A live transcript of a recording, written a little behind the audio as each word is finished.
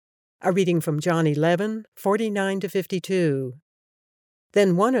A reading from John 11:49-52.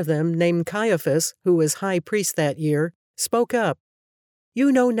 Then one of them, named Caiaphas, who was high priest that year, spoke up.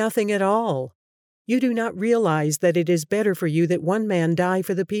 "You know nothing at all. You do not realize that it is better for you that one man die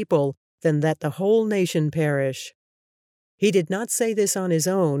for the people than that the whole nation perish." He did not say this on his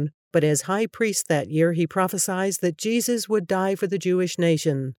own, but as high priest that year he prophesied that Jesus would die for the Jewish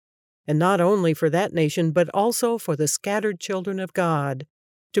nation, and not only for that nation but also for the scattered children of God,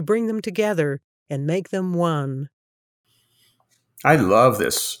 to bring them together and make them one. I love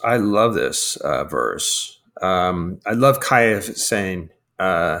this. I love this verse. I love Caiaphas saying,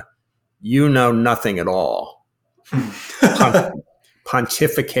 "You know nothing at all,"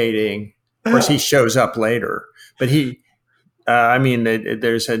 pontificating. Of course, he shows up later, but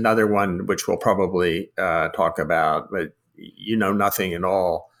there's another one which we'll probably talk about. But you know nothing at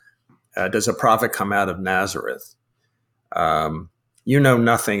all. Does a prophet come out of Nazareth? You know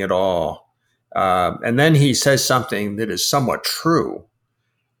nothing at all. And then he says something that is somewhat true.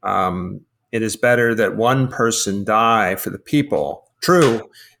 It is better that one person die for the people. True,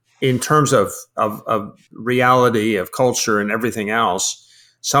 in terms of reality, of culture, and everything else.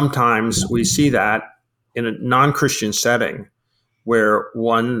 Sometimes we see that in a non-Christian setting where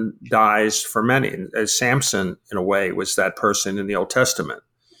one dies for many. As Samson, in a way, was that person in the Old Testament.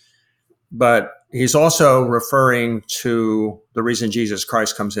 But he's also referring to the reason Jesus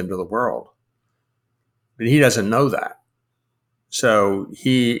Christ comes into the world. But he doesn't know that. So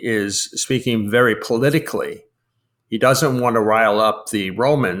he is speaking very politically. He doesn't want to rile up the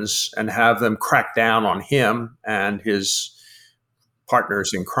Romans and have them crack down on him and his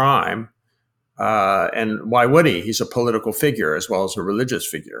partners in crime. And why would he? He's a political figure as well as a religious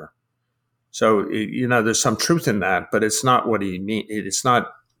figure. So, there's some truth in that, but it's not what he means. It's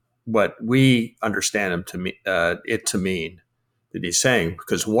not what we understand him to mean that he's saying,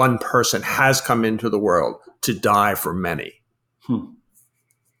 because one person has come into the world to die for many.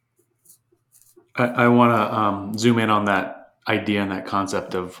 I want to zoom in on that idea and that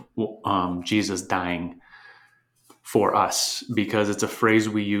concept of Jesus dying for us, because it's a phrase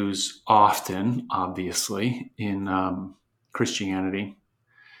we use often, obviously, in Christianity.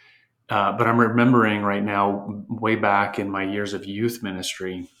 But I'm remembering right now, way back in my years of youth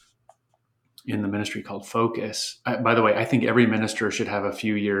ministry, in the ministry called Focus. By the way, I think every minister should have a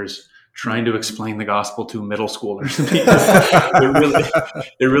few years trying to explain the gospel to middle schoolers.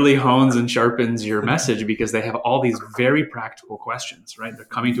 it really hones and sharpens your message, because they have all these very practical questions, right? They're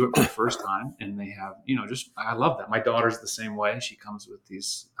coming to it for the first time, and they have, I love that. My daughter's the same way. She comes with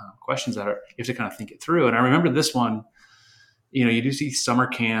these questions that you have to kind of think it through. And I remember this one, you do see summer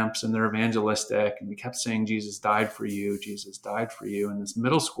camps and they're evangelistic, and we kept saying, Jesus died for you, Jesus died for you. And this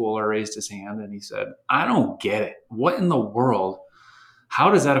middle schooler raised his hand and he said, I don't get it. What in the world? How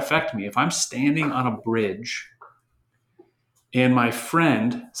does that affect me? If I'm standing on a bridge and my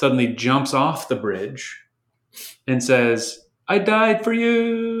friend suddenly jumps off the bridge and says, I died for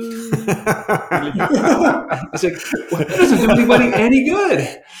you. I was like, well, that doesn't do anybody any good.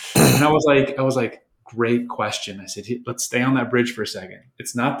 And I was like, great question. I said, let's stay on that bridge for a second.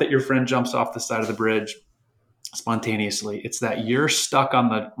 It's not that your friend jumps off the side of the bridge spontaneously. It's that you're stuck on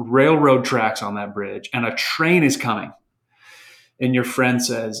the railroad tracks on that bridge and a train is coming. And your friend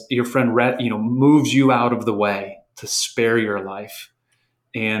moves you out of the way to spare your life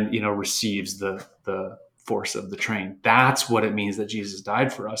and, receives the force of the train. That's what it means that Jesus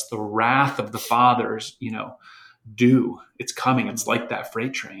died for us. The wrath of the fathers, it's coming. It's like that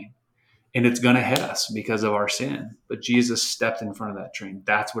freight train. And it's going to hit us because of our sin. But Jesus stepped in front of that train.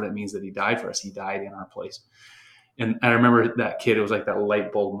 That's what it means that he died for us. He died in our place. And I remember that kid, it was like that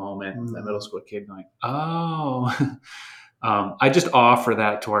light bulb moment, that middle school kid going, oh. I just offer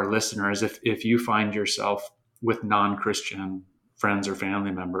that to our listeners. If you find yourself with non-Christian friends or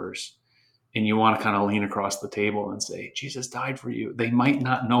family members and you want to kind of lean across the table and say, Jesus died for you, they might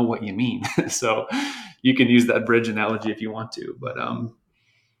not know what you mean. So you can use that bridge analogy if you want to. But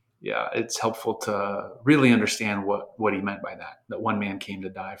it's helpful to really understand what he meant by that one man came to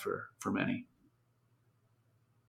die for many.